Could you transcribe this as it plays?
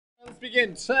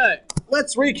begin. So,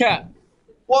 let's recap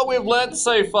what we've learnt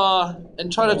so far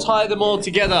and try to tie them all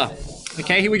together.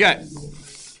 Okay, here we go.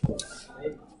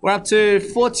 We're up to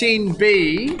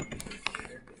 14B.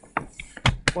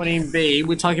 14B,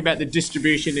 we're talking about the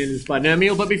distribution in this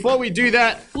binomial. But before we do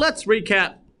that, let's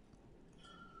recap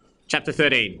chapter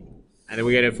 13. And then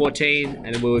we go to 14,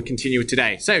 and then we'll continue with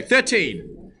today. So,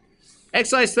 13.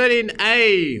 Exercise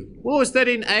 13A. What was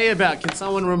 13A about? Can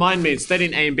someone remind me? It's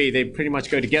 13A and B. They pretty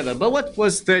much go together. But what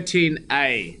was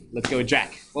 13A? Let's go with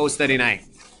Jack. What was 13A?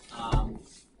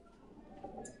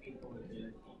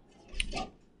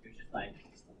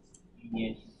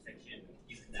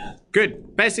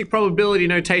 Good. Basic probability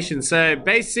notation. So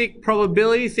basic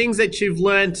probability, things that you've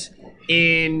learnt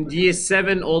in year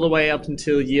 7 all the way up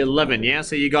until year 11. Yeah.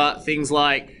 So you got things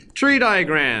like tree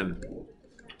diagram.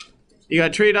 You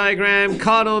got tree diagram,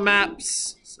 cardinal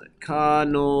maps. So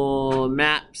cardinal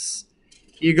maps.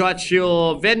 You got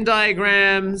your Venn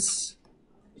diagrams.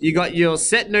 You got your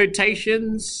set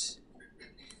notations.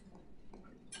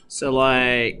 So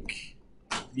like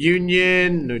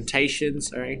union notation,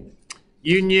 sorry.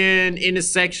 Union,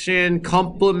 intersection,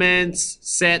 complements,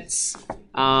 sets,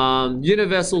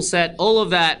 universal set, all of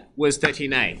that was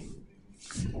 13A.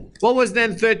 What was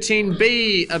then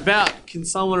 13B about? Can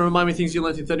someone remind me things you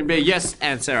learned in 13B? Yes,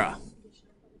 and Sarah.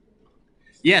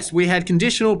 Yes, we had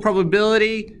conditional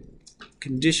probability.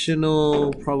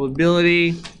 Conditional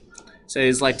probability. So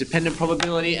it's like dependent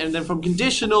probability. And then from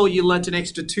conditional, you learnt an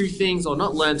extra 2 things, or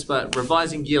not learnt, but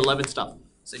revising year 11 stuff.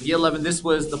 So in year 11, this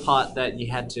was the part that you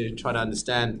had to try to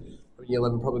understand from year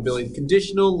 11 probability.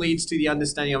 Conditional leads to the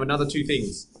understanding of another 2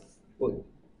 things.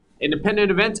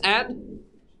 Independent events and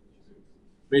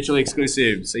mutually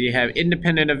exclusive. So you have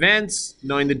independent events,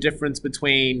 knowing the difference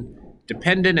between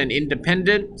dependent and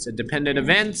independent. So dependent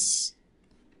events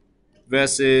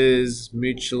versus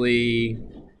mutually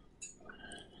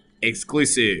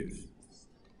exclusive.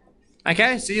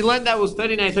 Okay, so you learned that was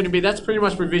 13A, 13B. That's pretty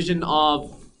much revision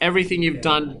of everything you've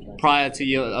done prior to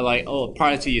year,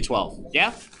 prior to year 12.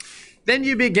 Yeah? Then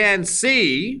you began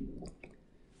C,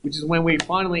 which is when we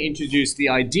finally introduced the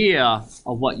idea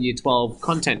of what year 12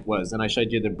 content was, and I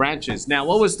showed you the branches. Now,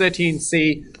 what was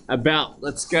 13C about?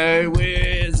 Let's go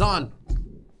with Zon.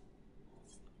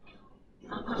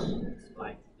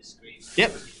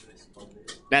 Yep.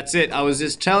 That's it. I was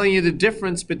just telling you the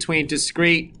difference between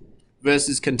discrete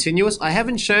versus continuous. I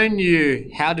haven't shown you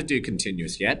how to do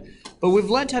continuous yet, but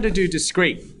we've learned how to do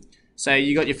discrete. So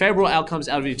you got your favorable outcomes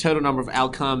out of your total number of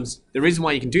outcomes. The reason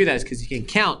why you can do that is because you can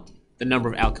count the number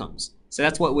of outcomes. So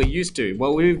that's what we're used to.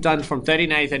 What we've done from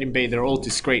 13A, 13B, they're all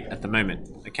discrete at the moment,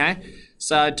 okay?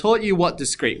 So I taught you what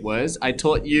discrete was. I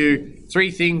taught you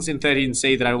 3 things in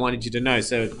 13C that I wanted you to know.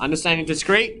 So understanding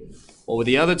discrete, what were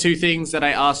the other 2 things that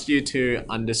I asked you to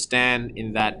understand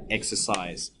in that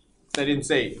exercise?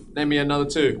 13C, name me another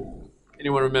 2.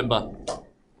 Anyone remember?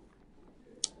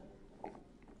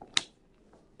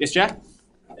 Yes, Jack?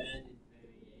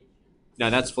 No,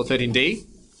 that's for 13D.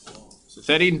 So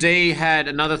 13D had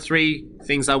another 3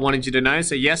 things I wanted you to know.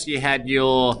 So yes, you had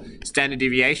your standard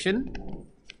deviation.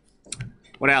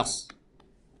 What else?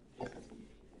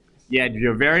 You had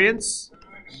your variance.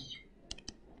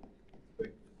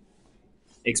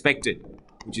 Expected,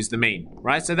 which is the mean,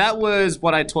 right? So that was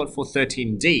what I taught for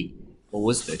 13D. What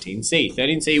was 13C?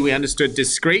 13C, we understood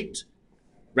discrete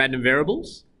random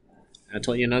variables. I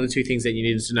taught you another 2 things that you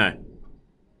needed to know.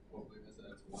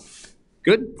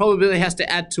 Good. Probability has to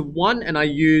add to 1, and I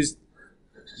used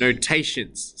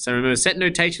notations. So remember, set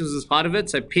notations was part of it.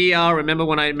 So PR, remember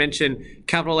when I mentioned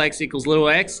capital X equals little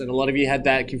x, and a lot of you had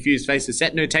that confused face of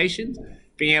set notations,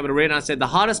 being able to read, and I said the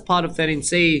hardest part of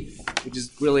 13C, which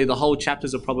is really the whole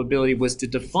chapters of probability, was to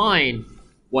define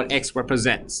what X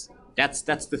represents. That's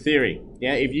the theory.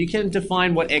 Yeah, if you can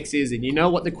define what X is and you know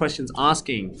what the question's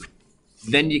asking,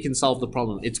 then you can solve the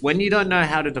problem. It's when you don't know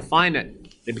how to define it,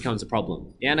 it becomes a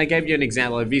problem. Yeah, and I gave you an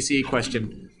example, a VCE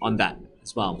question on that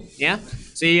as well. Yeah,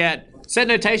 so you had set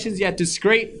notations, you had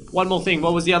discrete. One more thing,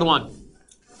 what was the other one?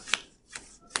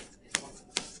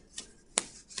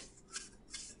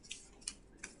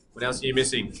 What else are you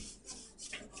missing?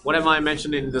 What am I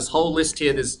mentioning in this whole list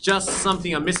here? There's just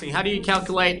something I'm missing. How do you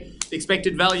calculate the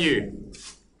expected value?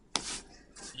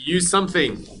 You use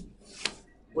something.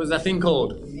 What is that thing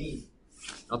called?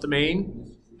 Not the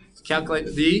mean.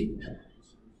 Calculate the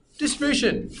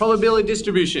distribution, probability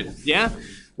distribution. Yeah,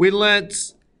 we learnt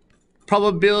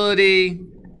probability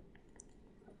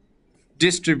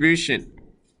distribution,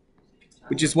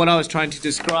 which is what I was trying to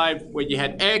describe, where you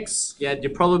had X, you had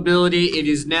your probability. It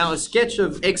is now a sketch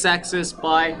of X-axis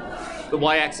by the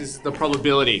Y-axis is the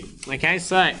probability. Okay,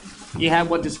 so you had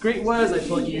what discrete was. I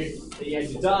taught you that you had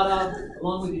your data.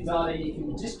 Along with your data, you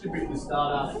can distribute this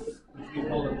data, which we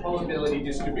call the probability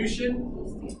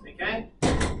distribution. Okay?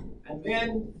 And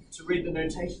then to read the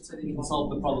notation so that you can solve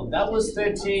the problem. That was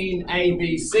 13A,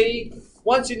 B, C.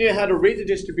 Once you knew how to read the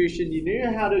distribution, you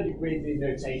knew how to read the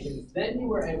notation, then you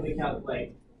were able to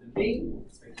calculate the mean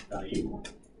expected value.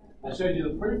 I showed you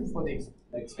the proof for the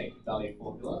expected value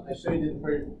formula. I showed you the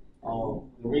proof of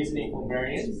the reasoning for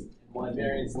variance, and why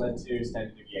variance led to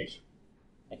standard deviation.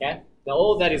 Okay? Now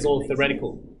all of that is all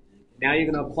theoretical. Now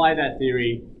you're going to apply that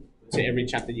theory to every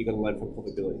chapter you're going to learn from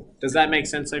probability. Does that make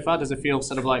sense so far? Does it feel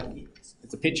sort of like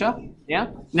it's a picture? Yeah?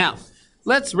 Now,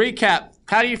 let's recap.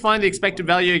 How do you find the expected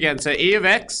value again? So E of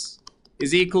x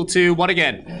is equal to what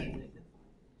again?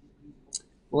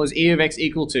 What was E of x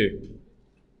equal to?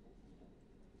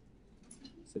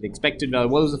 So the expected value,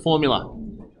 what was the formula?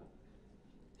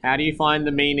 How do you find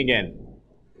the mean again?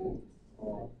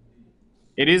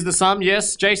 It is the sum,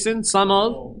 yes, Jason, sum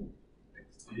of?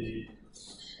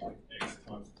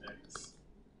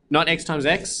 Not x times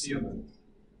x?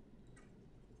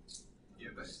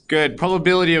 Good,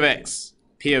 probability of x,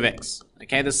 P of x.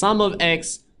 Okay, the sum of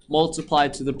x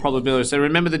multiplied to the probability. So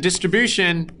remember the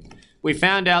distribution, we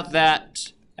found out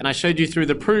that, and I showed you through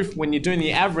the proof, when you're doing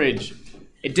the average,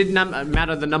 it didn't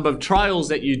matter the number of trials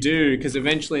that you do, because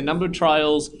eventually a number of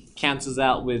trials cancels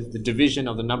out with the division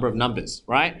of the number of numbers,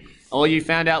 right? All you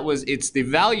found out was it's the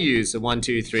values of 1,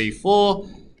 2, 3, 4,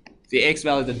 the x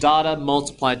value of the data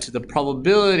multiplied to the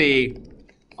probability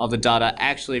of the data.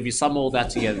 Actually, if you sum all that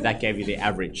together, that gave you the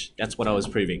average. That's what I was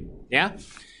proving, yeah?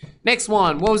 Next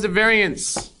one, what was the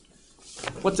variance?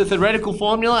 What's the theoretical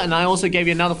formula? And I also gave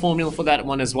you another formula for that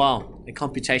one as well, a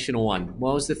computational one.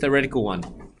 What was the theoretical one?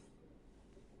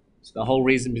 So the whole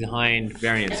reason behind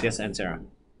variance. Yes, and Sarah?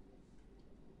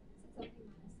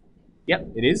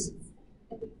 Yep, it is.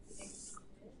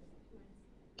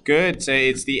 Good, so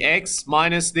it's the x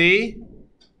minus the,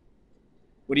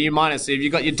 what do you minus? So if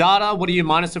you got your data, what do you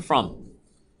minus it from?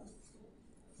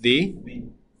 The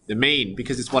mean,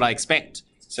 because it's what I expect.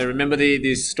 So remember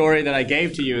the story that I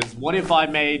gave to you is, what if I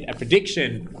made a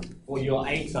prediction for your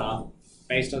answer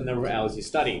based on the hours you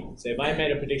study? So if I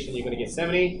made a prediction you're going to get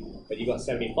 70, but you got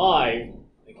 75,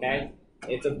 okay,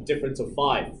 it's a difference of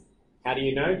 5. How do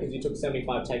you know? Because you took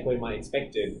 75, take away my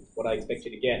expected, what I expect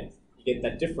you to get. You get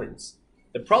that difference.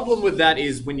 The problem with that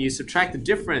is when you subtract the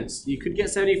difference, you could get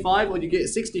 75 or you get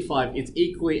 65. It's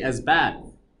equally as bad.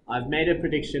 I've made a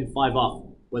prediction 5 off,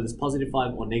 whether it's positive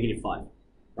 5 or negative 5,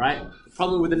 right? The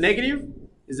problem with the negative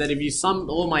is that if you sum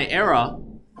all my error,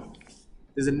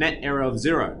 there's a net error of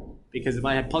 0. Because if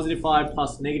I have positive 5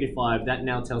 plus negative 5, that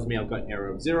now tells me I've got error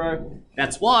of 0.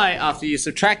 That's why after you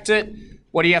subtract it,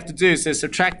 what do you have to do? So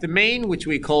subtract the mean, which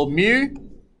we call mu,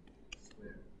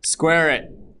 square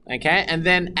it. Okay, and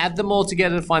then add them all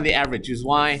together to find the average, is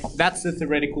why that's the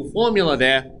theoretical formula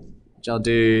there, which I'll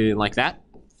do like that.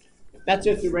 That's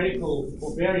your theoretical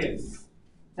for variance.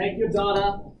 Take your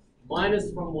data,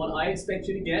 minus from what I expect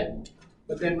you to get,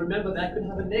 but then remember that could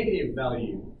have a negative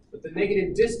value. But the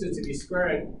negative distance, if you square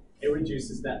it, it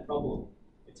reduces that problem.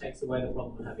 It takes away the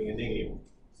problem of having a negative,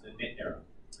 so net error.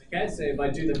 Okay, so if I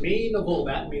do the mean of all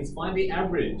that, means find the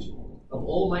average of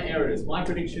all my errors, my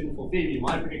prediction for Phoebe,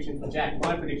 my prediction for Jack,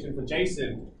 my prediction for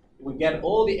Jason, we get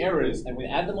all the errors and we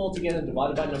add them all together and divide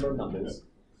it by number of numbers.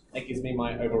 That gives me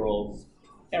my overall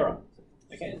error.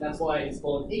 Okay, that's why it's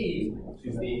called E, which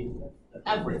is the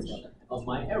average of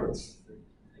my errors.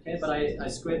 Okay, but I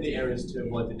squared the errors to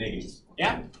avoid the negatives.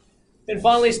 Yeah? Then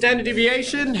finally, standard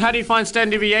deviation. How do you find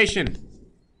standard deviation?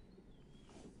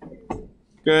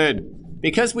 Good.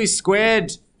 Because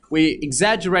we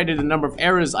exaggerated the number of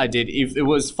errors I did. If it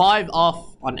was 5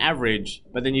 off on average,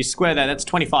 but then you square that, that's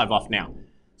 25 off now.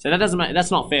 So that doesn't matter,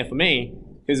 that's not fair for me,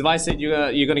 because if I said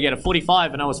you're going to get a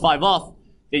 45 and I was 5 off,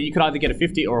 then you could either get a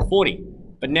 50 or a 40.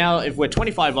 But now if we're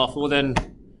 25 off, well then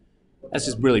that's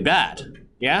just really bad.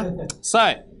 Yeah?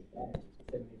 So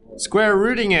square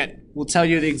rooting it will tell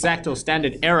you the exact or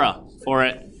standard error for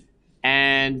it,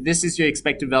 and this is your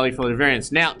expected value for the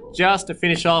variance. Now, just to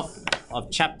finish off of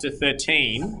chapter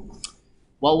 13,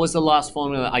 what was the last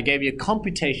formula? I gave you a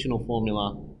computational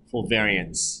formula for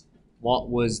variance. What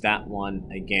was that one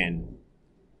again?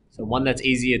 So one that's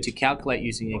easier to calculate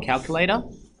using a calculator.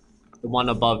 The one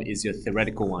above is your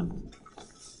theoretical one.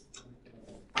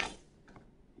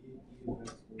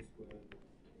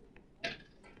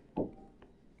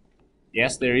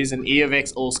 Yes, there is an E of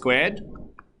x all squared.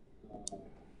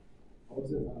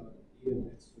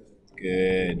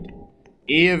 Good.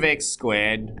 E of x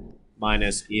squared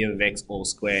minus E of x all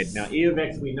squared. Now E of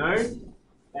x we know,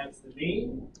 that's the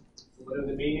mean. So whatever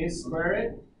the mean is, square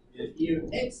it. E of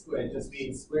x squared just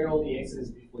means square all the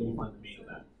x's before you find the mean of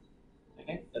that.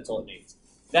 Okay, that's all it means.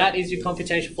 That is your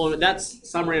computation formula. That's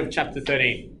summary of chapter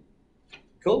 13.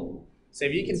 Cool? So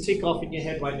if you can tick off in your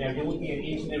head right now, if you're looking at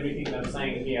each and everything that I'm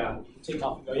saying here, tick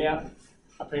off and go, yeah,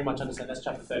 I pretty much understand. That's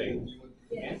chapter 13.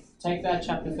 Okay? Take that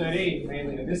chapter 13,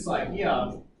 mainly to this side here,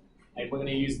 and we're going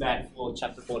to use that for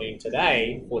chapter 14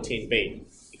 today, 14B,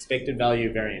 expected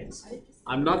value variance.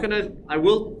 I'm not going to, I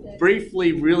will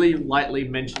briefly, really lightly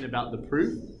mention about the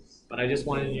proof, but I just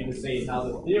wanted you to see how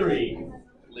the theory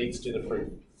leads to the proof.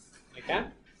 Okay?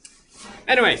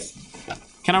 Anyways,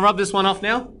 can I rub this one off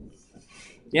now?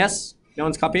 Yes? No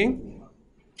one's copying?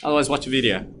 Otherwise, watch a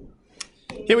video.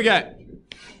 Here we go.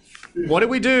 What did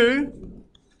we do?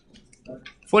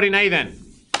 14A then.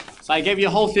 So I gave you a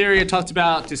whole theory. I talked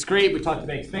about discrete. We talked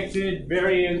about expected,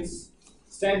 variance,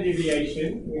 standard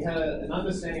deviation. We had an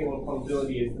understanding of what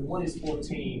probability is. And what is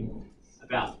 14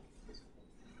 about?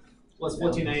 What's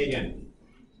 14A again?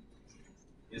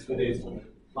 Yes, we did.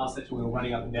 Last session we were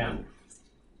running up and down.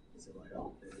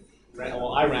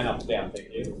 Well, I ran up and down,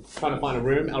 thank you. Trying to find a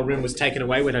room. Our room was taken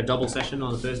away. We had a double session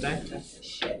on a Thursday.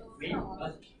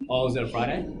 Oh, was it a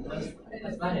Friday?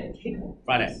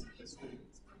 Friday.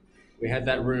 We had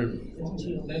that room. No,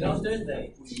 that was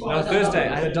Thursday. No, Thursday.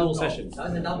 I had a double session. That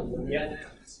was a double. Yeah.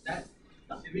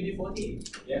 We did 14.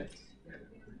 Yeah.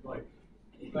 What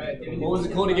was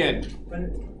it called again?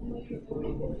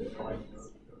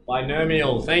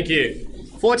 Binomial. Thank you.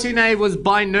 14A was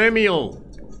binomial.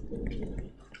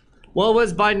 What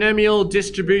was binomial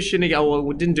distribution again? Well,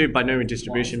 we didn't do binomial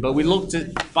distribution, but we looked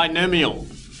at binomial.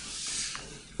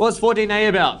 What's 14A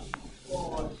about?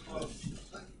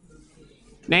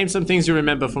 Name some things you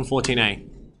remember from 14A.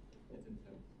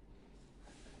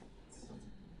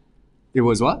 It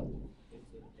was what?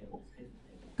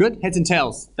 Good? Heads and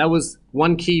tails. That was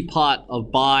one key part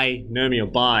of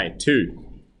binomial.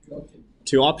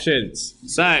 Two options.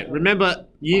 So remember,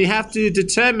 you have to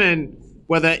determine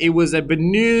whether it was a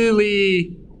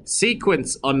Bernoulli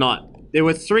sequence or not. There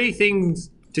were three things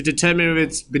to determine if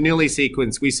it's Bernoulli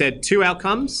sequence. We said two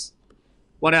outcomes.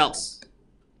 What else?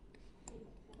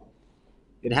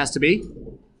 It has to be.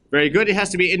 Very good. It has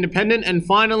to be independent. And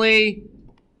finally,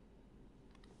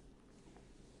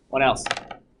 what else?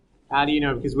 How do you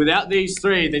know? Because without these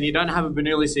three, then you don't have a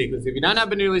Bernoulli sequence. If you don't have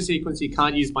a Bernoulli sequence, you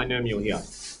can't use binomial here.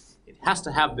 It has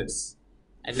to have this.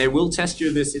 And they will test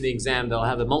you this in the exam. They'll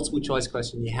have a multiple choice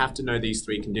question. You have to know these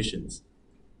three conditions.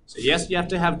 So yes, you have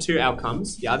to have two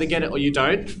outcomes. You either get it or you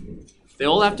don't. They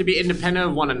all have to be independent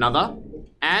of one another.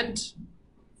 And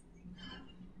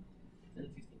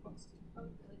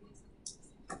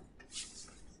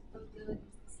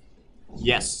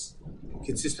yes.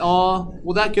 Oh,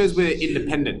 well, that goes with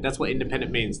independent. That's what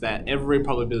independent means, that every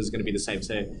probability is going to be the same.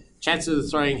 So chances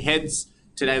of throwing heads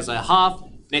today is like half.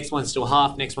 Next one's still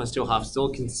half, next one's still half, still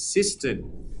consistent.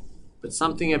 But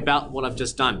something about what I've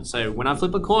just done. So when I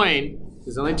flip a coin,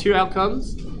 there's only two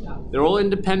outcomes. They're all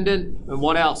independent. And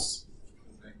what else?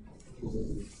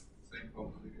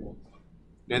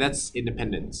 No, that's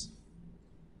independence.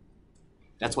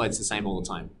 That's why it's the same all the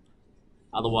time.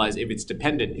 Otherwise, if it's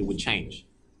dependent, it would change.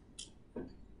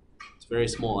 It's a very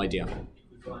small idea.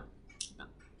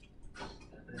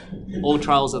 All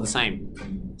trials are the same.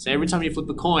 So every time you flip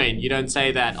a coin, you don't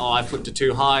say that, oh, I flipped it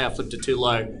too high, I flipped it too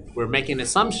low. We're making an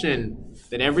assumption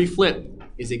that every flip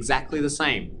is exactly the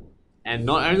same. And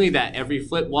not only that, every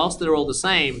flip, whilst they're all the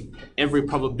same, every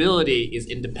probability is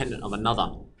independent of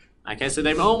another. Okay, so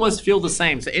they almost feel the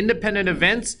same. So independent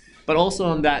events, but also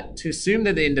on that, to assume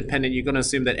that they're independent, you're going to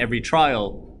assume that every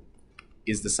trial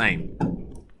is the same.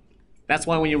 That's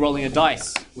why when you're rolling a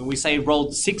dice, when we say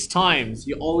rolled 6 times,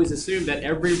 you always assume that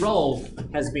every roll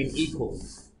has been equal.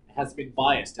 It has been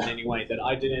biased in any way, that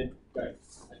I didn't go,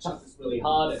 I chucked this really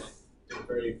hard and did a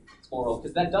very small roll,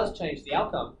 because that does change the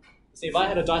outcome. See, if I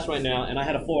had a dice right now and I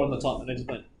had a 4 on the top and I just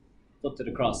flipped it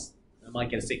across, I might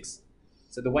get a 6.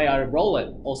 So the way I roll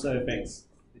it also affects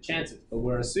the chances, but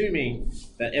we're assuming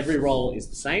that every roll is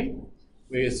the same.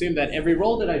 We assume that every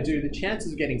roll that I do, the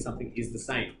chances of getting something is the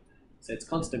same. So it's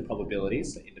constant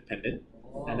probabilities, so independent.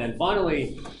 And then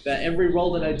finally, that every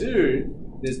roll that I do,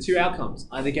 there's two outcomes.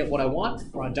 Either get what I want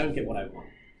or I don't get what I want.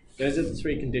 Those are the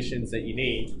three conditions that you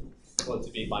need for it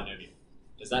to be binomial.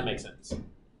 Does that make sense?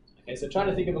 Okay, so try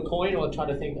to think of a coin or try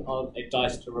to think of a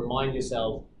dice to remind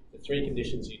yourself the three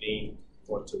conditions you need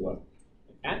for it to work.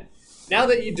 Okay? Now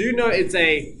that you do know it's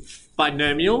a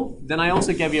binomial, then I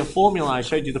also gave you a formula. I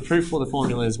showed you the proof for the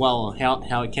formula as well,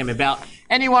 how it came about.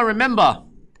 Anyone remember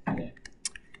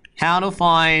how to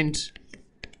find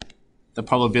the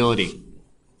probability?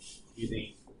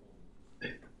 Using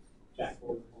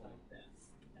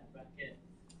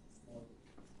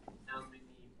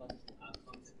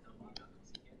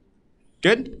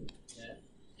Good? Yeah.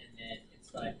 And then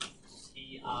it's like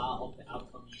PR of the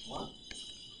outcome you want.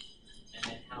 And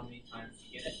then how many times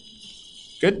you get it.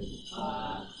 Good?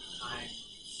 Times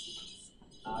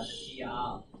the PR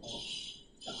of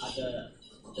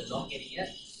the not getting it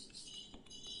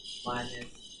minus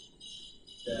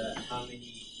the how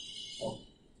many of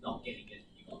not getting it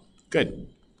you got. Good.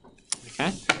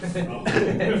 Okay.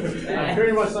 I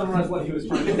pretty much summarized what he was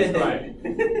trying to describe.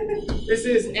 This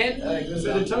is N,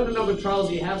 so the total number of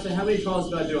trials you have. So how many trials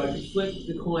did I do? I could flip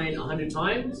the coin 100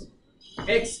 times.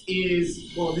 X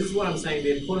is, well, this is what I'm saying.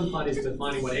 The important part is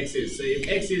defining what X is. So if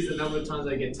X is the number of times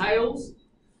I get tails,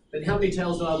 then how many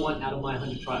tails do I want out of my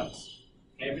 100 trials?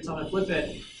 Okay, every time I flip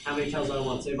it, how many tails do I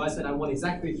want? So if I said I want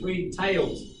exactly 3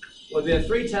 tails, well, if there are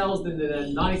 3 tails, then there are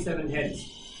 97 heads.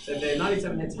 So if there are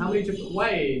 97 heads, how many different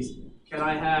ways can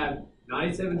I have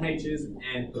 97 H's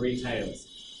and 3 tails?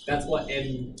 That's what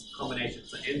N combination.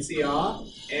 So NCR,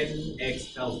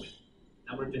 NX tells me.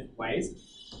 Number of different ways.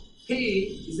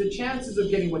 P is the chances of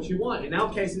getting what you want. In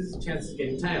our case, it's the chances of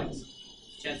getting tails.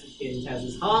 Chance of getting tails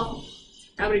is half.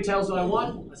 How many tails do I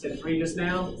want? I said 3 just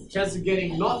now. Chance of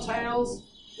getting not tails,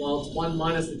 well, it's 1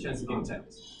 minus the chance of getting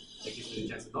tails. That gives me the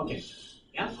chance of not getting tails.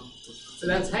 Yeah? So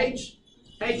that's H.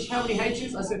 H, how many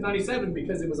H's? I said 97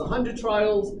 because it was 100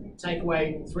 trials, take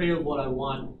away 3 of what I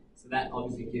want. So that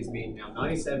obviously gives me now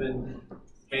 97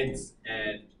 heads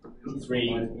and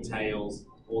 3 tails,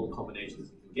 all the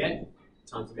combinations you can get.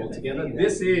 Times them all together.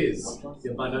 This is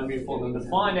your binomial formula to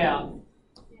find out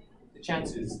the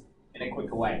chances in a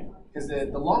quicker way. Because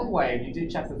the long way, if you did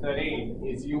chapter 13,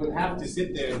 is you would have to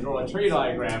sit there and draw a tree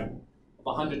diagram of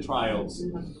 100 trials.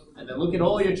 And then look at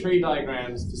all your tree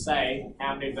diagrams to say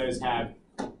how many of those have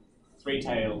 3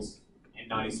 tails and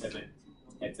 97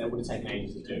 heads. That would have taken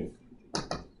ages to do.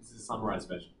 This is a summarized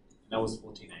version. That was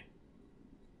 14A.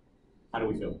 How do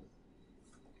we feel?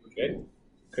 Good?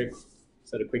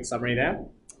 Quick summary there.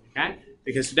 Okay?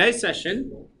 Because today's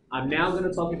session, I'm now going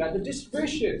to talk about the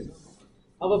distribution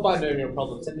of a binomial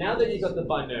problem. So now that you've got the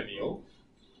binomial,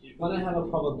 you're going to have a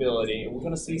probability, and we're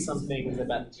going to see some things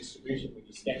about the distribution when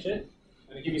you sketch it.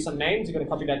 I'm going to give you some names, you're going to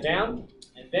copy that down,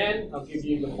 and then I'll give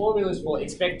you the formulas for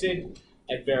expected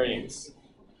and variance.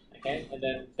 Okay? And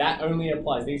then that only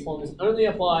applies, these formulas only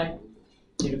apply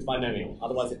if it's binomial,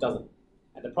 otherwise it doesn't.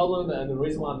 And the problem, and the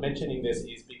reason why I'm mentioning this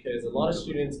is because a lot of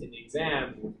students in the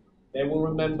exam, they will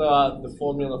remember the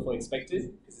formula for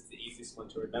expected, because it's the easiest one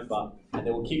to remember, and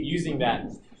they will keep using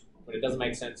that, but it doesn't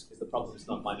make sense because the problem is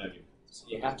not binomial. So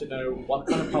you have to know what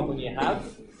kind of problem you have,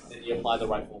 then you apply the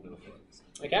right formula for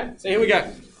it. Okay, so here we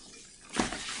go.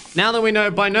 Now that we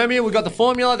know binomial, we've got the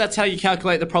formula, that's how you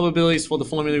calculate the probabilities for the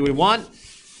formula we want.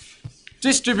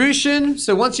 Distribution,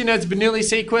 so once you know it's Bernoulli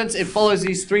sequence, it follows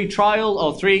these 3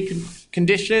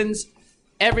 conditions.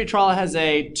 Every trial has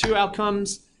 2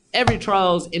 outcomes. Every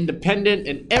trial is independent,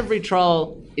 and every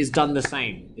trial is done the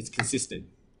same. It's consistent.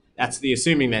 That's the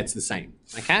assuming that it's the same.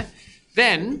 Okay?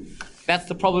 Then, that's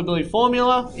the probability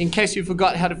formula. In case you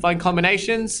forgot how to find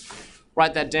combinations,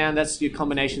 write that down. That's your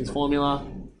combinations formula.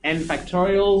 N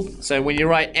factorial. So when you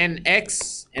write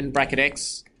nx, n bracket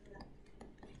x,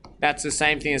 that's the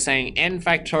same thing as saying n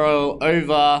factorial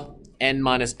over n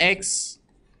minus x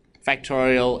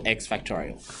factorial x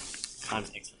factorial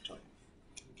times x factorial.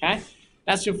 Okay?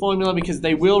 That's your formula because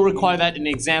they will require that in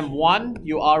exam 1.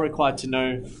 You are required to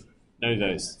know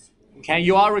those. Okay?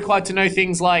 You are required to know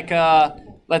things like,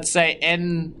 let's say,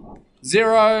 n0,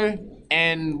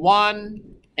 n1,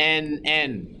 and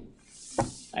n.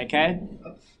 Okay?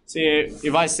 So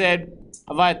if I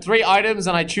had 3 items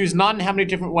and I choose none, how many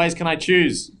different ways can I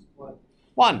choose?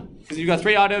 1. Because you've got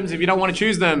 3 items. If you don't want to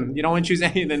choose them, you don't want to choose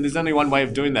any, then there's only one way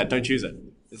of doing that. Don't choose it.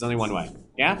 There's only one way.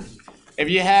 Yeah? If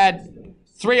you had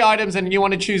 3 items and you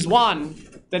want to choose 1,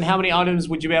 then how many items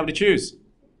would you be able to choose?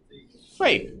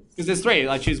 3. Because there's 3.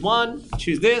 I choose 1,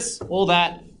 choose this, all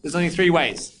that. There's only 3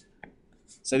 ways.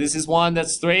 So this is 1,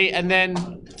 that's 3. And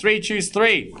then 3, choose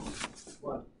 3.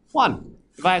 1.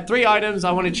 If I had 3 items,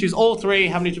 I want to choose all 3.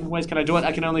 How many different ways can I do it?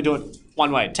 I can only do it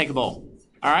one way. Take a ball.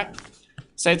 All right?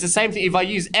 So it's the same thing. If I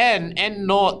use n,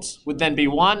 n0 would then be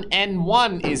 1.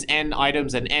 n1 is n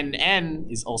items, and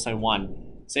nn is also 1.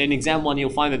 So in exam 1,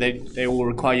 you'll find that they will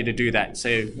require you to do that.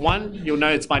 So 1, you'll know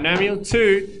it's binomial.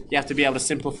 2, you have to be able to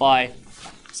simplify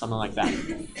something like that.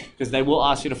 Because they will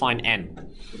ask you to find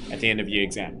n at the end of your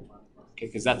exam. Okay,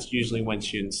 because that's usually when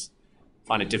students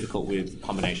find it difficult with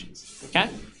combinations. Okay?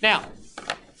 Now,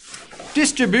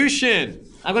 distribution.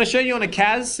 I'm going to show you on a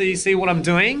CAS so you see what I'm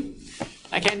doing.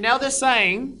 Okay, now they're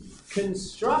saying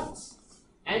construct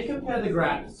and compare the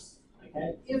graphs.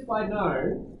 Okay, if I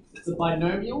know it's a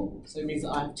binomial, so it means that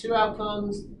I have 2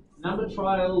 outcomes, Number of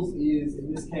trials is,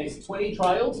 in this case, 20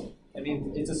 trials. I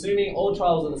mean, it's assuming all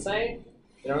trials are the same.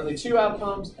 There are only 2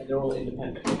 outcomes, and they're all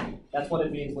independent. That's what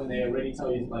it means when they already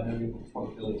tell you it's binomial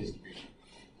probability distribution.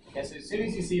 Okay, so as soon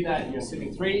as you see that, you're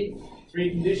assuming three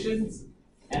conditions,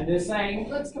 and they're saying,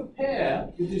 let's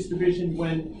compare the distribution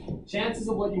when chances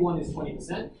of what you want is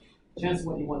 20%, chance of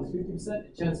what you want is 50%,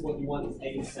 and chance of what you want is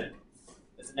 80%.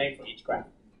 There's a name for each graph.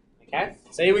 Okay,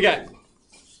 so here we go.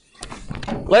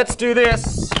 Let's do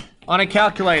this on a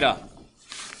calculator.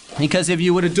 Because if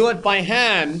you were to do it by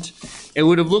hand, it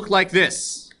would have looked like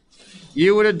this.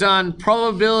 You would have done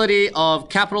probability of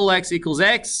capital X equals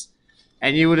X,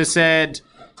 and you would have said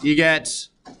you get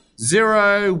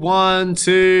 0, 1,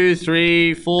 2,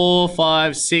 3, 4,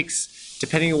 5, 6,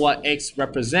 depending on what X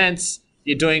represents.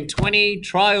 You're doing 20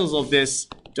 trials of this,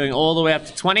 doing all the way up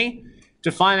to 20.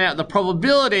 To find out the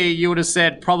probability, you would have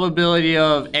said probability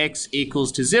of X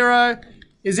equals to 0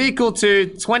 is equal to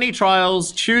 20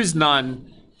 trials, choose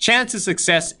none. Chance of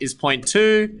success is 0.2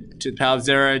 to the power of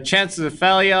 0. Chances of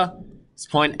failure is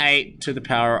 0.8 to the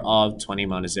power of 20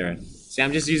 minus 0. See,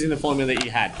 I'm just using the formula that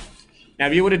you had. Now,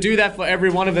 if you were to do that for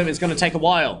every one of them, it's going to take a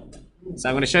while. So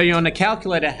I'm going to show you on the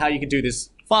calculator how you can do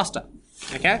this faster.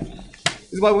 Okay?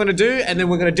 This is what we're going to do, and then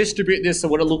we're going to distribute this to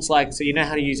what it looks like so you know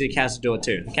how to use your CAS to do it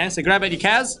too. Okay? So grab out your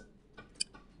CAS.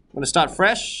 I'm going to start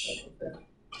fresh.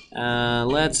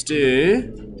 Let's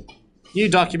do new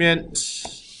document.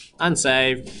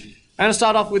 Unsave. I'm going to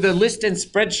start off with a list and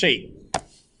spreadsheet.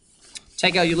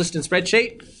 Take out your list and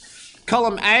spreadsheet.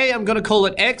 Column A, I'm going to call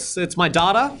it X. So it's my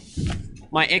data,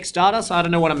 my X data. So I don't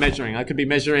know what I'm measuring. I could be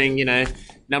measuring, you know,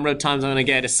 number of times I'm going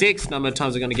to get a 6, number of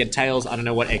times I'm going to get tails. I don't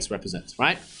know what X represents,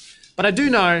 right? But I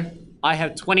do know I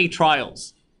have 20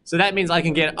 trials. So that means I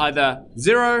can get either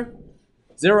 0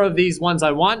 of these ones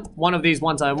I want, 1 of these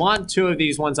ones I want, 2 of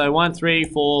these ones I want, 3,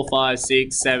 4, 5,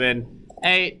 6, 7,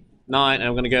 8, 9, and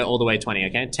I'm going to go all the way 20,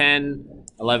 okay? 10,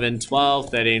 11, 12,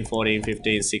 13, 14,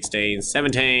 15, 16,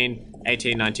 17,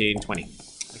 18, 19, 20,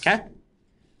 okay?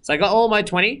 So I got all my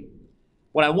 20.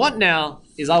 What I want now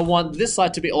is I want this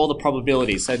side to be all the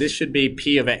probabilities. So this should be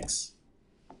P of X,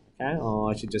 okay?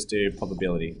 Or I should just do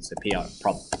probability, so P of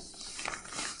prob.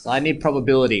 So I need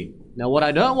probability. Now what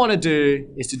I don't want to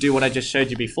do is to do what I just showed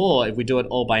you before. If we do it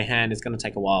all by hand, it's going to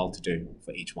take a while to do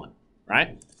for each one,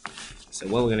 right? So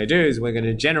what we're going to do is we're going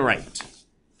to generate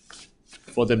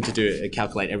for them to do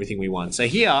calculate everything we want. So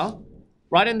here,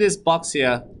 right in this box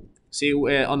here, see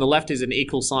where on the left is an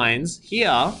equal signs. Here,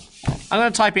 I'm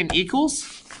going to type in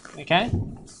equals, okay?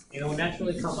 It will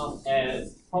naturally come up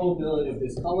as probability of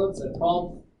this column. So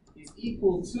prob is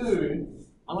equal to,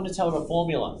 I'm going to tell it a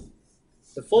formula.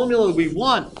 The formula we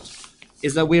want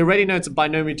is that we already know it's a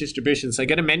binomial distribution. So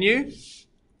go to menu,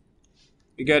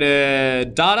 you go to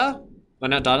data, well,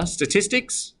 not data,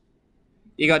 statistics.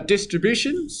 You got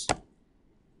distributions.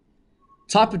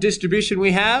 Type of distribution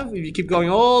we have, if you keep going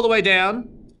all the way down,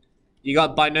 you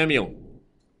got binomial.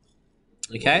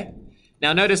 Okay?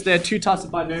 Now notice there are 2 types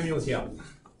of binomials here.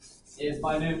 There's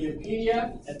binomial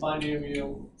PDF and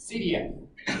binomial CDF.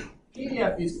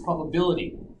 PDF is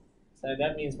probability. So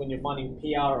that means when you're finding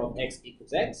PR of X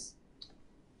equals X.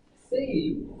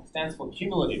 C stands for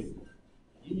cumulative.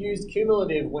 You use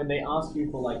cumulative when they ask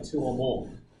you for like 2 or more.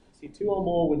 See, 2 or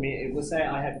more would mean, let's say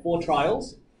I had 4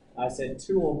 trials. I said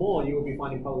 2 or more, you would be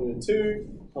finding probability of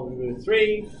 2, probability of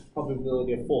 3,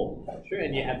 probability of 4. True,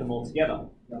 and you add them all together.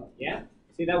 Yeah?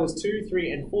 See, that was 2,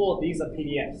 3, and 4. These are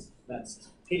PDFs. That's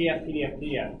PDF, PDF,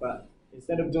 PDF. But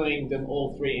instead of doing them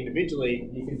all 3 individually,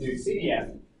 you can do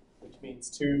CDF, which means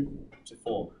 2 to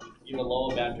 4. Give a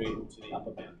lower boundary to the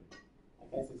upper boundary.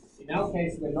 Okay, so in our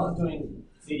case, we're not doing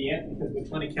CDF because we're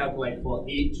trying to calculate for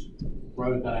each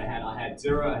row that I had. I had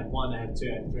 0, I had 1, I had 2,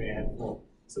 I had 3, I had 4.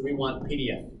 So we want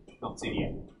PDF, not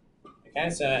CDF. Okay,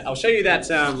 so I'll show you that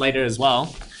later as well.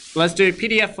 So let's do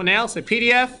PDF for now. So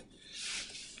PDF,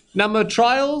 number of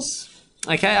trials.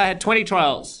 Okay, I had 20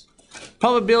 trials.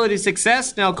 Probability of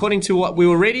success. Now, according to what we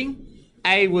were reading,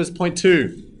 A was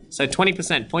 0.2. So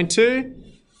 20%,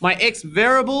 0.2. My X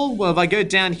variable, well, if I go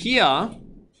down here,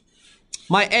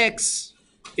 my X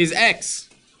is X.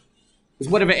 Is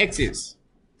whatever X is.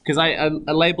 Because I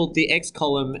labeled the X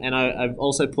column and I've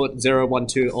also put 0, 1,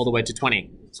 2 all the way to 20.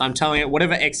 So I'm telling it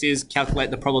whatever X is,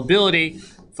 calculate the probability.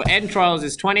 For N trials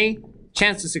is 20,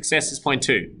 chance of success is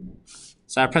 0.2.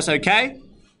 So I press OK.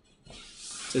 It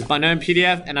says binomial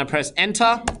PDF and I press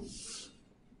enter.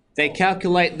 They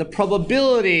calculate the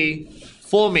probability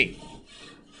for me.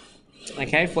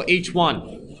 Okay, for each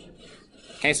one.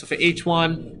 Okay, so for each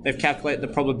one, they've calculated the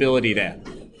probability there.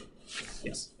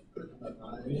 Yes.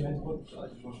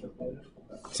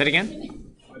 Say it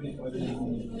again.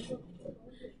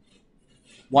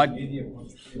 Why?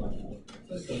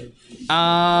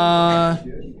 I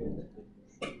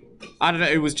don't know,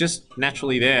 it was just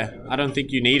naturally there. I don't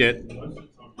think you need it.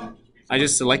 I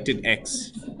just selected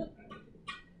X.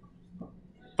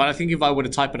 But I think if I were to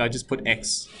type it, I'd just put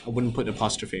X. I wouldn't put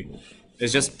apostrophe.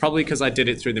 It's just probably because I did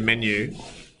it through the menu,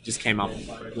 it just came up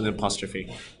with an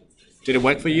apostrophe. Did it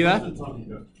work for you there?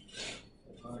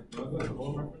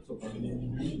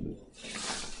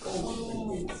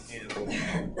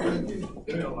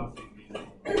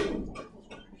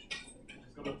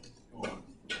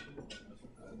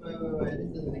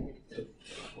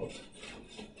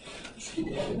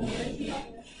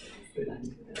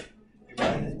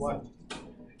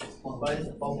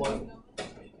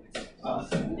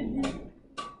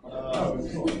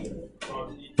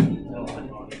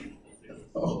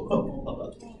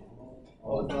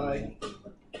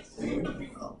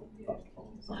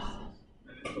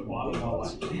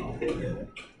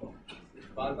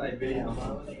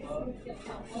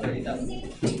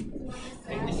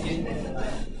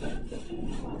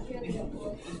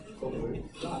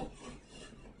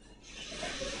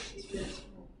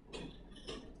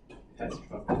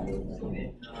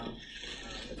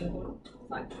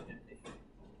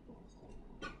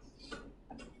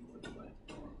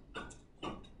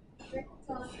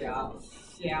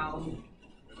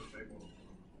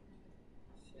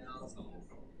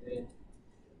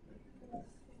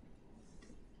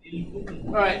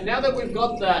 Alright, now that we've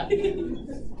got that,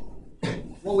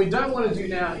 what we don't want to do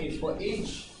now is for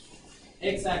each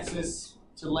x-axis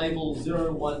to label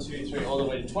 0, 1, 2, 3 all the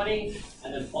way to 20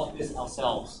 and then plot this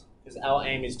ourselves, because our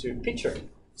aim is to picture it.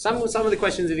 Some of the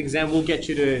questions in the exam will get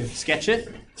you to sketch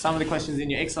it. Some of the questions in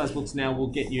your exercise books now will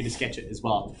get you to sketch it as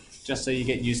well, just so you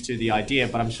get used to the idea,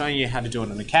 but I'm showing you how to do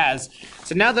it on the CAS.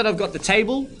 So now that I've got the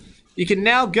table, you can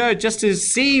now go just to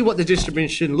see what the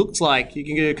distribution looks like. You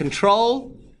can go to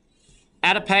Control,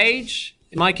 add a page.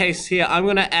 In my case here, I'm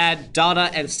going to add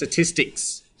data and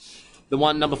statistics, the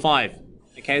one number 5.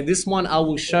 Okay, this one I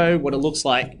will show what it looks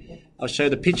like. I'll show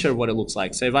the picture of what it looks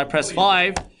like. So if I press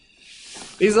 5,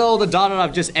 these are all the data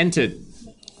I've just entered,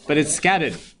 but it's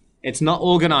scattered. It's not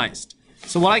organized.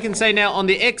 So what I can say now on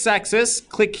the x-axis,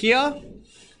 click here.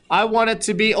 I want it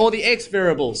to be all the x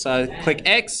variables. So click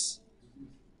X.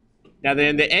 Now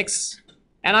then the x.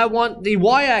 And I want the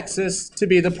y-axis to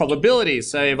be the probability.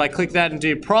 So if I click that and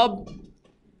do prob,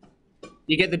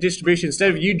 you get the distribution. Instead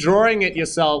of you drawing it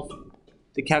yourself,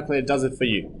 the calculator does it for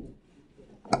you.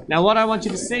 Now what I want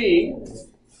you to see is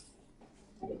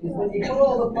when you put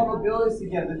all the probabilities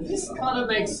together, this kind of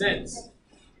makes sense.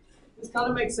 This kind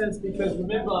of makes sense because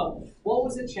remember, what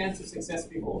was the chance of success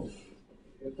before?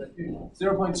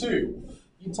 0.2.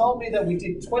 You told me that we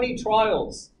did 20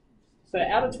 trials. So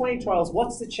out of 20 trials,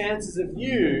 what's the chances of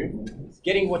you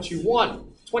getting what you want?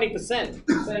 20%.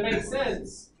 So it makes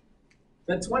sense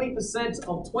that 20%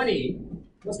 of 20,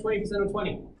 what's 20% of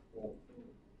 20?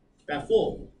 About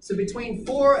 4. So between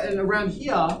 4 and around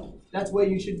here, that's where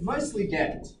you should mostly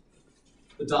get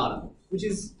the data, which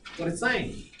is what it's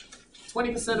saying.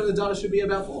 20% of the data should be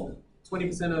about 4.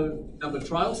 20% of number of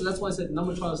trials, so that's why I said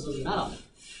number of trials doesn't matter.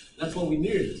 That's what we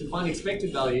knew. To find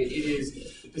expected value, it is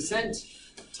the percent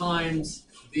times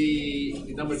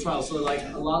the number of trials. So like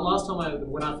last time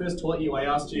when I first taught you, I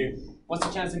asked you, what's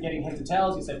the chance of getting heads or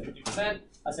tails? You said 50%.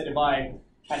 I said if I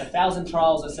had 1,000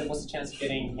 trials, I said what's the chance of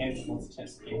getting heads and what's the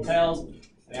chance of getting tails?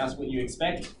 And I asked what you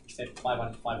expect. You said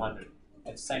 500 to 500.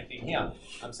 It's the same thing here.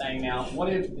 I'm saying now, what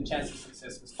if the chance of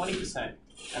success was 20%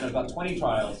 and I've got 20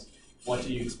 trials? What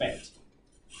do you expect?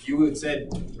 You would have said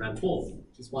around 4,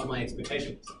 which is what my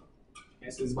expectation is. Okay,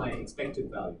 so this is my expected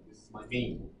value. This is my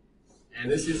mean.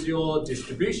 And this is your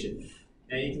distribution.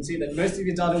 Now you can see that most of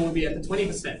your data will be at the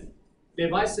 20%.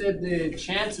 If I said the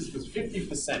chances was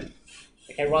 50%,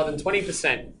 okay, rather than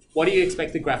 20%, what do you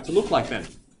expect the graph to look like then?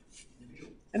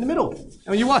 In the middle. And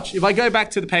when you watch, if I go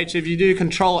back to the page, if you do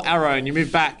Control arrow and you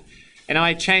move back, and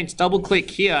I change, double click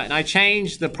here, and I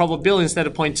change the probability instead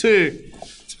of 0.2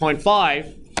 to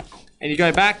 0.5, and you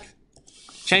go back,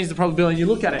 change the probability, and you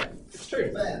look at it. It's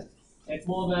true. It's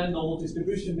more than normal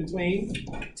distribution between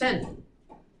 10.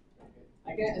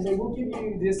 Okay, and they will give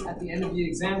you this at the end of the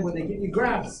exam where they give you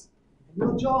graphs.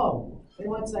 Your job. They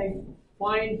might say,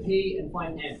 find P and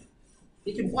find N.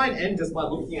 You can find N just by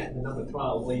looking at the number of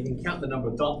trials, or you can count the number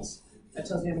of dots. That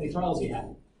tells you how many trials you have,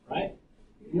 right?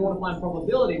 If you want to find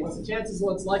probability, what's the chances?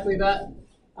 Well, it's likely that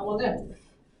I'm on there.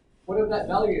 Whatever that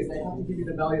value is, they have to give you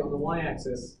the value on the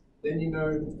y-axis. Then you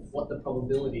know what the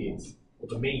probability is, or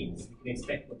the means. You can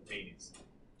expect what the mean is.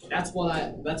 That's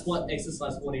what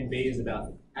exercise 14B is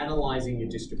about, analyzing your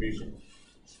distribution.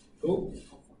 Cool?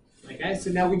 Okay,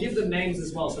 so now we give them names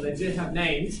as well, so they do have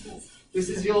names. This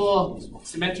is your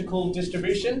symmetrical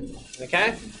distribution,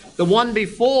 okay? The one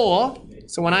before,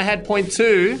 so when I had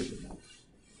 0.2,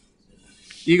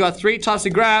 you got 3 types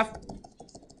of graph.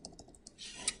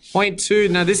 0.2,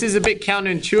 now this is a bit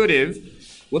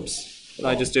counterintuitive. Whoops, what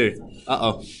did I just do?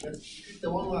 Uh-oh.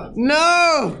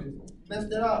 No!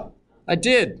 Messed it up. I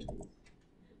did.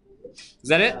 Is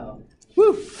that it?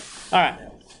 Woo! Alright.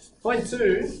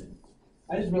 0.2.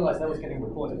 I just realized that was getting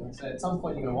recorded. So at some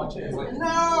point you're going to watch it and it's like,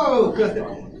 no!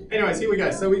 Anyways, here we go.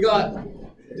 So we got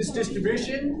this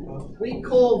distribution. We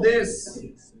call this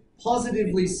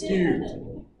positively skewed.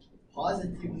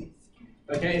 Positively.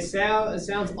 Okay, it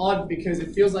sounds odd because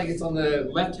it feels like it's on the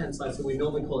left-hand side, so we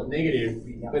normally call it negative.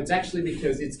 But it's actually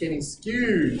because it's getting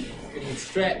skewed and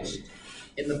stretched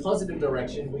in the positive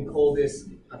direction. We call this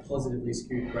a positively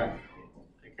skewed graph.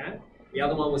 Okay? The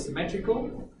other one was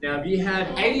symmetrical. Now, if you had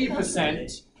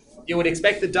 80%, you would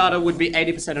expect the data would be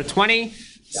 80% of 20.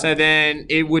 So then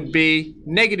it would be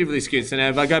negatively skewed. So now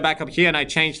if I go back up here and I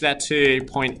change that to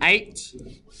 0.8.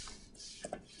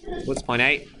 What's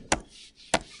 0.8?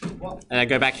 And I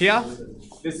go back here.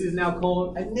 This is now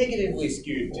called a negatively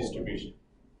skewed distribution.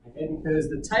 Okay? Because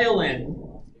the tail end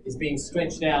is being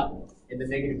stretched out in the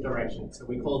negative direction. So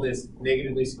we call this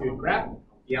negatively skewed graph.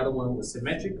 The other one was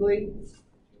symmetrically.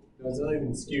 It was not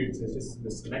even skewed, so it's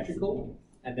just symmetrical.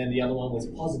 And then the other one was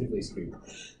positively skewed.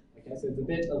 Okay, so it's a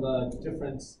bit of a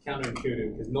difference,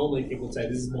 counterintuitive, because normally people say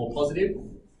this is more positive,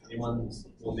 and the one's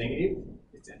more negative.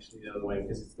 It's actually the other way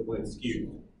because it's the word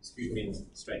skewed. Skewed means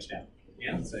stretched out.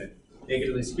 Yeah, so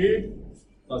negatively skewed,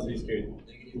 positively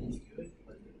skewed.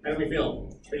 How do we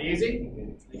feel? Pretty easy?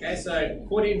 Okay, so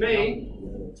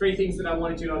 14B, 3 things that I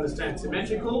wanted you to understand.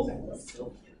 Symmetrical,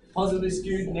 positively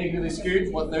skewed, negatively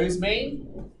skewed, what those mean.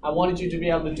 I wanted you to be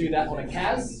able to do that on a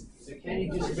CAS. So can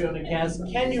you distribute on a CAS?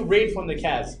 Can you read from the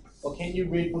CAS? Or can you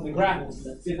read from the graph?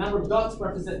 The number of dots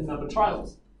represent the number of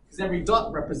trials. Because every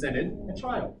dot represented a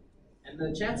trial. And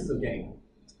the chances of getting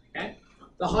it. Okay?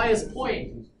 The highest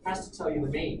point has to tell you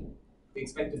the mean. The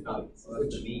expected value.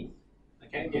 Which mean?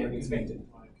 Okay, yeah, the expected.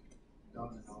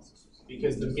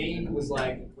 Because the mean was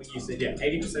like, when you said, yeah,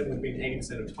 80% would be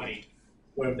 80% of 20.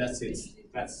 Wherever that sits,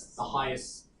 that's the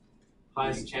highest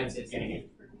chance of getting it.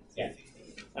 Yeah.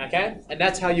 Okay? And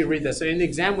that's how you read this. So in the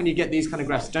exam, when you get these kind of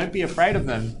graphs, don't be afraid of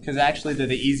them, because actually they're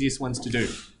the easiest ones to do.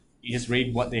 You just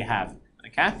read what they have.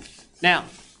 Okay? Now,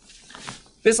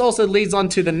 this also leads on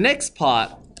to the next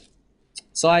part.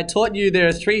 So I taught you there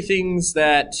are 3 things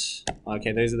that,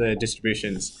 okay, those are the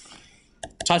distributions.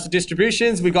 Types of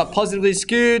distributions, we've got positively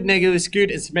skewed, negatively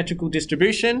skewed, and symmetrical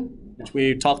distribution, which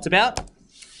we talked about.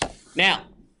 Now,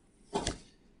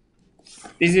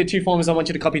 these are the 2 formulas I want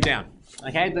you to copy down.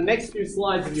 Okay, the next few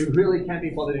slides, if you really can't be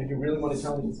bothered, if you really want to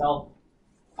challenge yourself,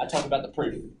 I talk about the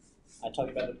proof. I talk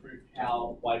about the proof,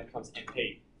 how y becomes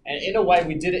NP. And in a way,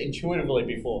 we did it intuitively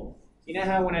before. You know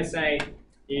how when I say,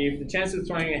 if the chance of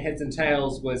throwing a heads and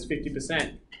tails was 50%,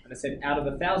 and I said out of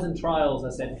 1,000 trials,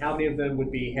 I said how many of them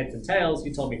would be heads and tails,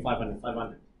 you told me 500,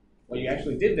 500. What you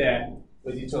actually did there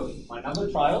was you took my number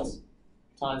of trials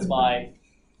times by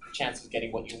the chance of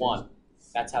getting what you want.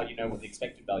 That's how you know what the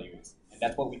expected value is. And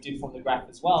that's what we did from the graph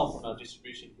as well, from our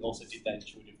distribution. We also did that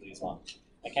intuitively as well.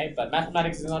 Okay, but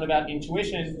mathematics is not about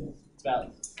intuition, it's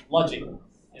about logic.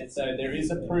 And so there is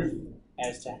a proof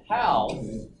as to how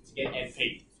to get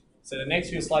NP. So the next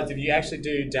few slides, if you actually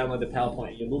do download the PowerPoint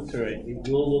and you look through it, it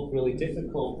will look really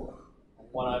difficult.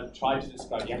 What I've tried to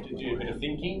describe, you have to do a bit of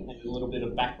thinking and a little bit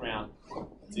of background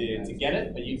to get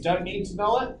it, but you don't need to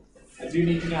know it. You do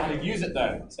need to know how to use it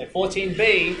though. So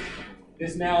 14B,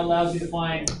 this now allows you to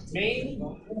find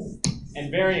mean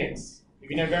and variance. If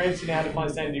you know variance, you know how to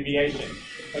find standard deviation.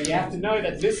 But you have to know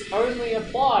that this only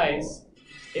applies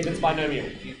if it's binomial.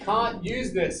 You can't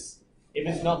use this if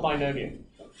it's not binomial.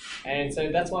 And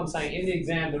so that's why I'm saying in the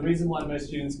exam, the reason why most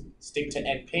students stick to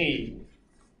NP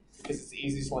is because it's the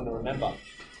easiest one to remember.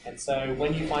 And so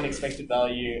when you find expected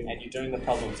value and you're doing the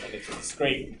problems and it's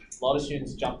discrete, a lot of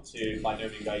students jump to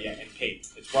binomial and go, yeah,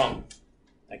 NP. It's wrong.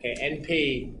 Okay,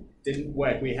 NP didn't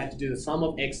work. We had to do the sum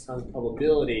of x times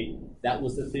probability. That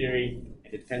was the theory,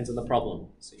 and it depends on the problem.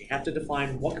 So you have to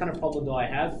define what kind of problem do I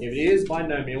have. If it is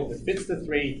binomial, it fits the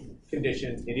 3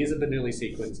 conditions, it is a Bernoulli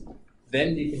sequence,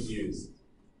 then you can use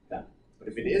that. But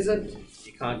if it isn't,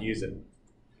 you can't use it.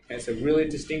 Okay, so really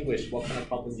distinguish what kind of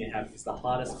problem you have is the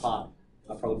hardest part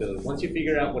of probability. Once you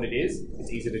figure out what it is,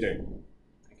 it's easy to do.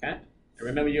 Okay? And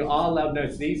remember, you are allowed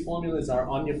notes. These formulas are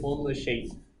on your formula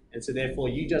sheet. And so therefore,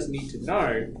 you just need to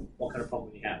know what kind of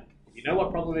problem you have. If you know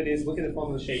what problem it is, look at the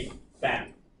formula sheet,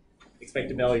 bam,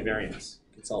 expected value variance,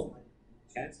 you can solve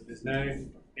it. Okay, so there's no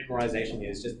memorization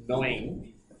is, just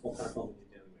knowing what kind of problem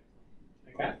you're dealing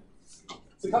with. Okay?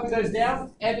 So copy those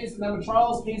down. N is the number of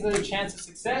trials, P is the chance of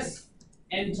success,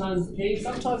 N times P.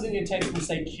 Sometimes in your text will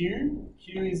say Q.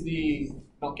 Q is the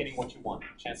not getting what you want,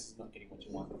 chances of not getting what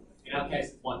you want. In our case,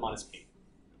 it's 1 minus P.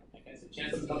 Okay, so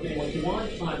chances of not getting what you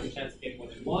want times the chance of getting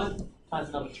what you want times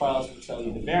the number of trials will tell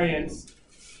you the variance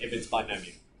if it's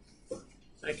binomial.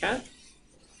 Okay?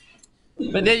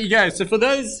 But there you go. So for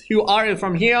those who are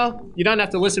from here, you don't have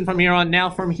to listen from here on. Now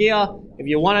from here, if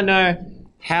you want to know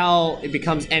how it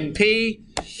becomes NP,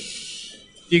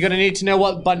 you're going to need to know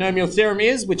what binomial theorem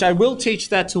is, which I will teach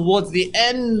that towards the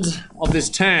end of this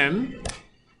term.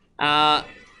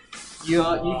 You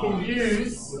can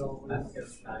use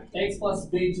x plus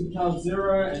b to the power of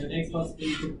 0 and x plus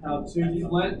b to the power of 2.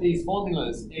 You've learnt these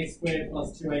formulas, x squared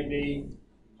plus 2ab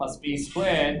plus b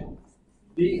squared.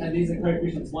 And these are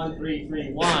coefficients 1, 3,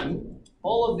 3, 1.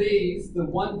 All of these, the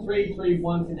 1, 3, 3,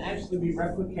 1 can actually be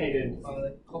replicated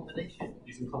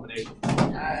using combination.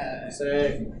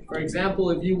 So, for example,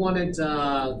 if you wanted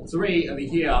 3 over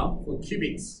here for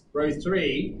cubics, row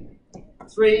 3,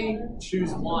 3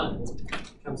 choose 1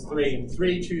 becomes 3, and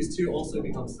 3 choose 2 also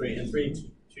becomes 3, and 3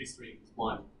 choose 3 is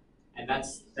 1. And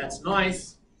that's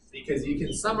nice because you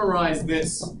can summarize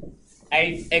this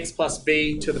 8x plus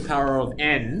b to the power of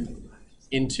n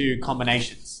into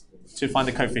combinations to find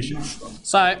the coefficients.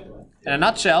 So, in a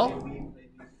nutshell,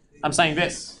 I'm saying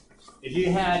this. If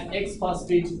you had x plus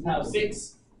b to the power of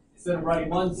 6, instead of writing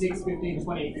 1, 6, 15,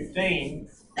 20, 15,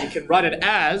 you can write it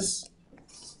as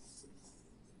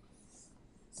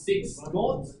 6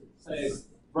 naught. So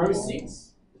row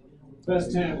 6,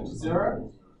 first term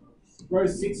 0. Row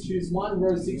 6 choose 1,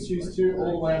 row 6 choose 2,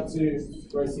 all the way up to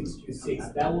row 6 choose 6.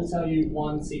 That will tell you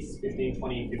 1, 6, 15,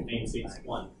 20, 15, 6,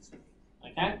 1.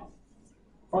 Okay?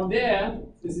 From there,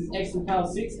 this is x to the power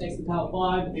 6, x to the power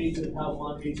 5, b to the power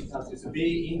 1, b to the power 2. So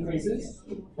b increases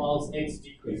whilst x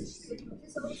decreases.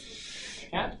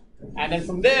 Okay? And then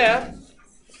from there,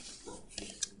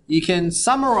 you can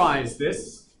summarize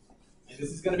this, and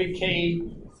this is going to be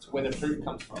key to where the proof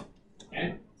comes from.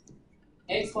 Okay?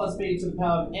 X plus b to the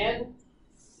power of n.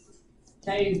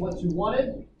 K is what you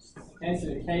wanted. Okay, so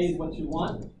k is what you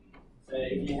want. So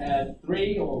if you had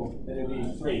 3, then it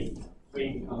would be 3.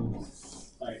 3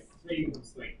 becomes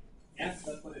 3. Yeah,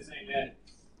 so that's what they're saying there.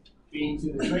 B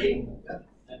to the 3,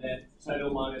 and then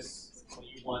total minus what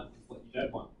you want is what you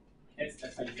don't want. Okay, so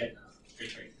that's how you get 3,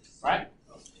 3. Right?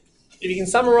 If you can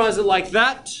summarize it like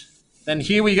that, then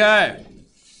here we go.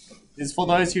 This is for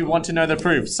those who want to know the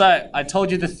proof. So I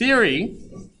told you the theory.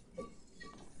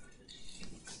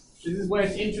 This is where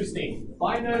it's interesting.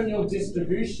 Binomial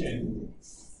distribution.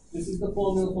 This is the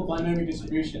formula for binomial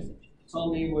distribution.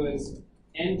 Told me was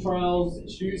n trials,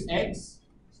 choose x,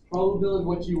 probability of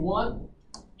what you want,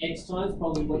 x times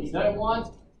probability of what you don't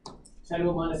want,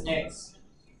 total minus x.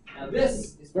 Now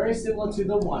this is very similar to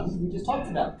the one we just talked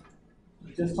about.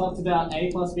 We just talked about a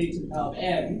plus b to the power of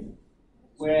n,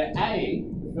 where a,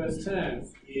 the first term,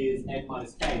 is n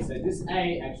minus k. So this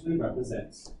a actually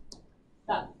represents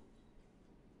that.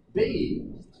 B,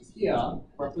 which is here,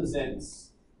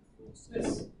 represents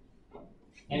this.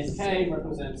 And k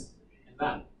represents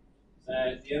that. So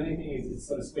the only thing is it's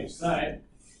sort of switched. So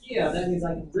here, that means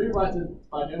I can rewrite the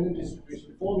binomial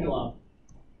distribution formula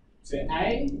to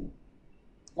a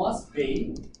plus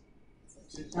b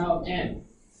to the power of n.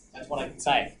 That's what I can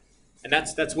say. And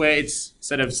that's where it's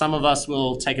sort of, some of us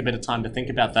will take a bit of time to think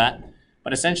about that.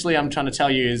 But essentially I'm trying to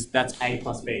tell you is that's a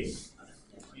plus b.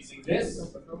 Using this,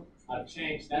 I've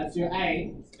changed, that's your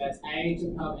a, that's a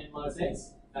to the power of n minus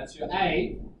x. That's your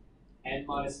a, n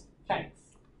minus k.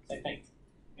 Same thing.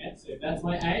 Yeah, so if that's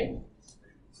my a,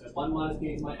 so 1 minus b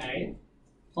is my a,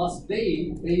 plus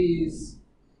b, b is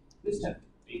this term,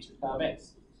 b to the power of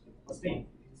x, plus b.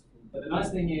 But the nice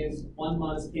thing is 1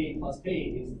 minus p plus b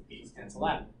is b's cancel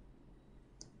out.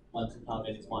 1 to the power of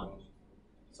n is 1.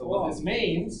 So what this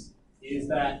means is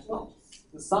that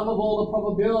the sum of all the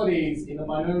probabilities in the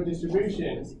binomial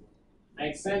distribution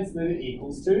makes sense that it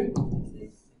equals to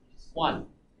 1.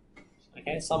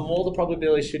 Okay, sum of all the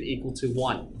probabilities should equal to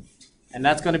 1. And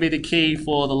that's going to be the key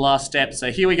for the last step.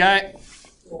 So here we go.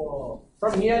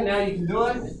 From here, now you can do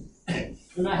it.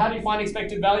 Remember, how do you find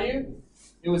expected value?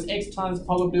 It was x times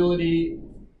probability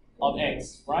of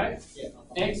x, right? Yeah.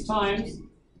 X times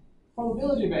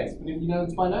probability of x, but if you know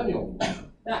it's binomial.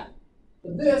 That.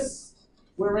 But this,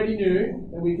 we already knew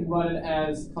that we could write it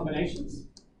as combinations.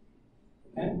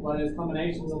 Okay, write it as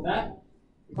combinations of that.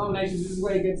 The combinations, this is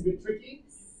where it gets a bit tricky.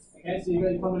 Okay, so you've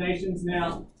got your combinations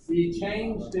now. We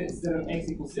changed it instead of x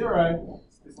equals 0,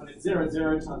 because when it's 0,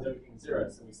 0 times everything is 0,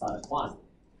 so we start at 1.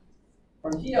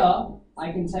 From here,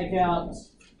 I can take out,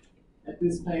 at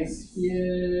this place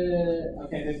here,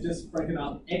 okay, they've just broken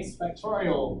up x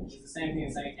factorial, which is the same thing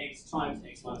as saying x times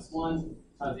x minus 1,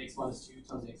 times x minus 2,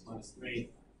 times x minus 3.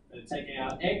 They're taking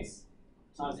out x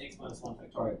times x minus 1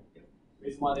 factorial. The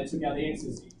reason why they took out the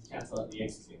x's, you can cancel out the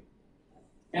x's here.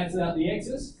 Cancel out the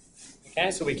x's.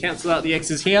 Okay, so we cancel out the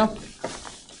x's here.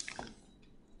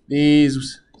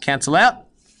 These cancel out.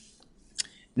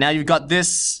 Now you've got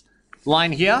this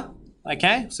line here.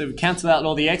 Okay, so we cancel out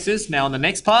all the x's. Now on the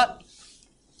next part,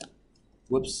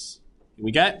 whoops, here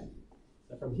we go.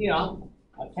 So from here,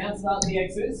 I've cancelled out the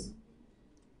x's.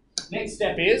 Next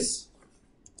step is,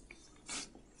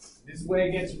 this is where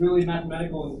it gets really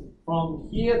mathematical. From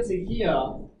here to here,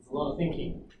 there's a lot of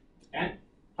thinking. Okay,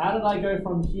 how did I go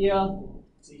from here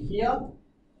to here?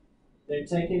 They've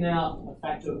taken out a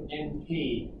factor of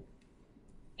np.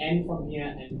 N from here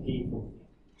and p from here.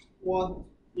 What?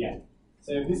 Yeah.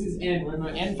 So if this is n, remember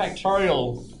n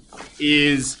factorial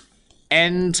is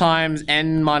n times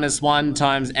n minus 1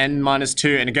 times n minus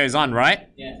 2, and it goes on, right?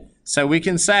 Yeah. So we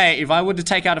can say, if I were to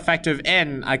take out a factor of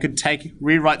n, I could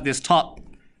rewrite this top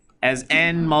as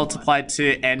n multiplied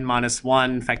to n minus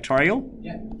 1 factorial.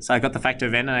 Yeah. So I got the factor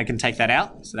of n, and I can take that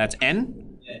out. So that's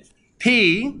n. Yeah.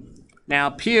 P, now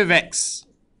p of x.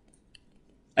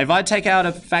 If I take out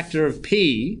a factor of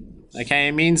p, okay,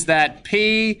 it means that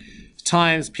p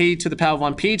times p to the power of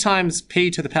 1, p times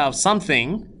p to the power of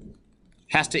something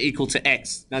has to equal to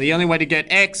x. Now the only way to get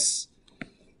x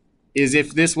is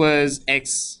if this was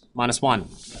x minus 1.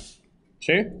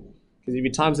 True? Because if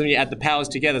you times them, you add the powers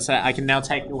together, so I can now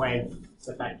take away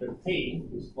the factor of p,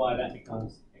 which is why that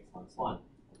becomes x minus 1.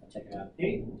 I take out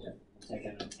p, I take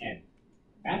out n.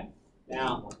 Okay?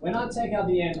 Now, when I take out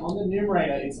the n, on the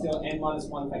numerator, it's still n minus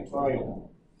 1 factorial.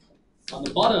 On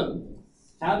the bottom,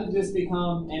 how did this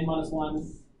become n minus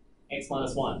 1, x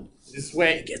minus 1? This is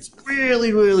where it gets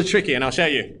really, really tricky, and I'll show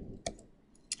you.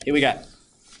 Here we go.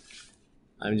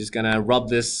 I'm just going to rub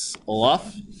this all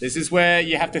off. This is where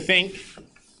you have to think.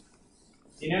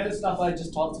 You know the stuff I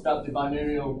just talked about, the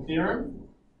binomial theorem?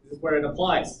 This is where it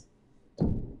applies.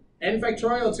 N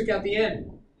factorial took out the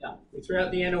n. Yeah, we threw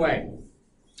out the n away.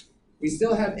 We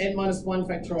still have n minus 1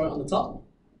 factorial on the top.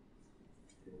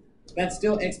 That's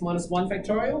still x minus 1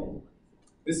 factorial.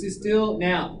 This is still,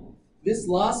 now, this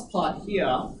last part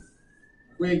here,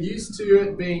 we're used to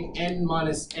it being n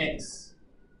minus x.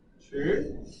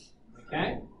 True?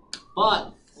 Okay?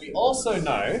 But we also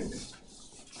know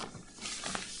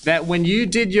that when you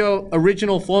did your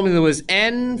original formula, it was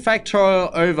n factorial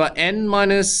over n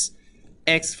minus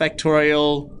x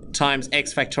factorial times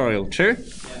x factorial. True?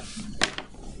 Yeah.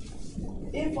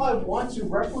 If I want to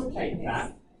replicate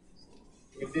that,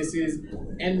 if this is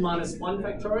n minus 1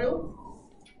 factorial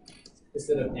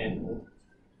instead of n,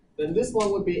 then this one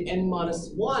would be n minus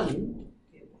 1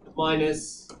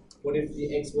 minus, what if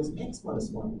the x was x minus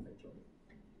 1 factorial?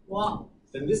 Well,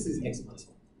 then this is x minus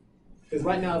 1. Because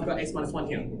right now I've got x minus 1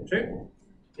 here, true?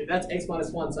 If that's x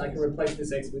minus 1, so I can replace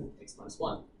this x with x minus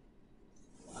 1.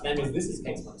 That means this is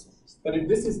x minus 1. But if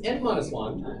this is n minus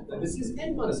 1, then this is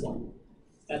n minus 1.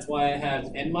 That's why I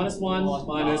have n minus 1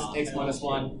 minus x minus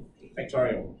 1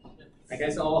 factorial. Okay,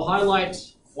 so I'll highlight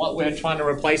what we're trying to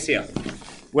replace here.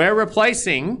 We're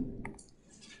replacing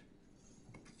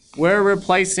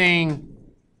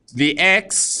the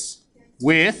x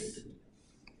with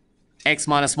x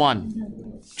minus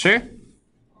 1. True?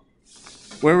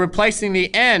 We're replacing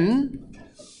the n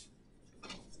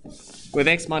with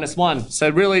x minus 1. So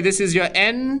really this is your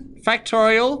n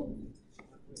factorial,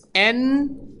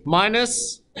 n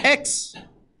minus x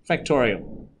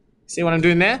factorial. See what I'm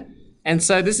doing there? And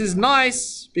so this is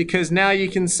nice because now you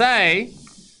can say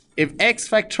if x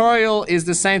factorial is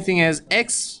the same thing as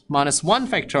x minus 1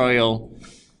 factorial,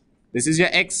 this is your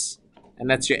x and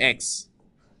that's your x.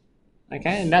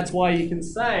 Okay, and that's why you can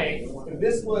say if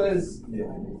this was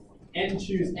n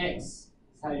choose x, is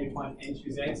how you find n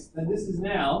choose x, then this is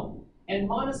now n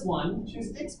minus 1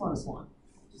 choose x minus 1.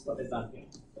 Just got that done here.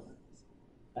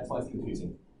 That's why it's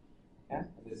confusing. Okay?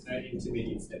 There's no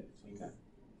intermediate step between that.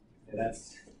 Yeah,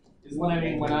 this is what I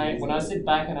mean when I sit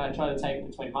back and I try to take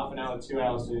between half an hour and 2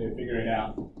 hours to figure it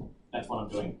out. That's what I'm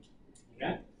doing.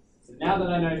 Okay? So now that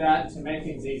I know that, to make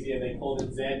things easier, they called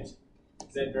it z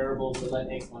variable, so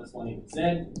let x minus 1 equal z,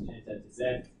 change that to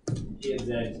z, here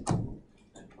z, and come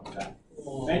back.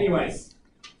 So anyways,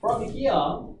 from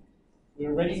here, we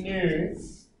already knew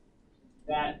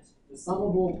that the sum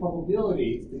of all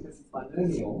probabilities, because it's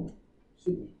binomial,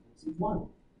 should be equal to 1.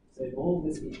 So if all of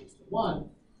this equals to 1,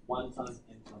 1 times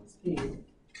n times p.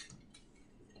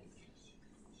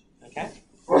 Okay?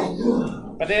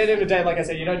 But at the end of the day, like I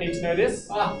said, you don't need to know this.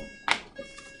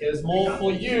 It was more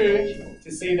for you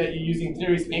to see that you're using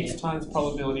theories x times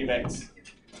probability of x.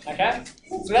 Okay?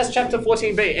 So that's chapter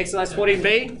 14b, exercise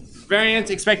 14b,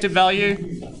 variance, expected value,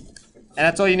 and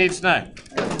that's all you need to know.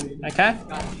 Okay?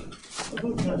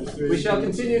 We shall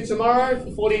continue tomorrow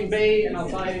for 14b, and I'll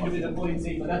tie it into the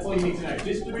 14c, but that's all you need to know.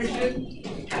 Distribution,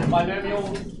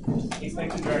 binomial,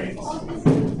 expected variance.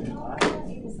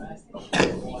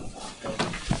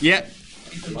 Yep.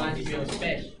 It's the one you feel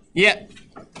special. Yep.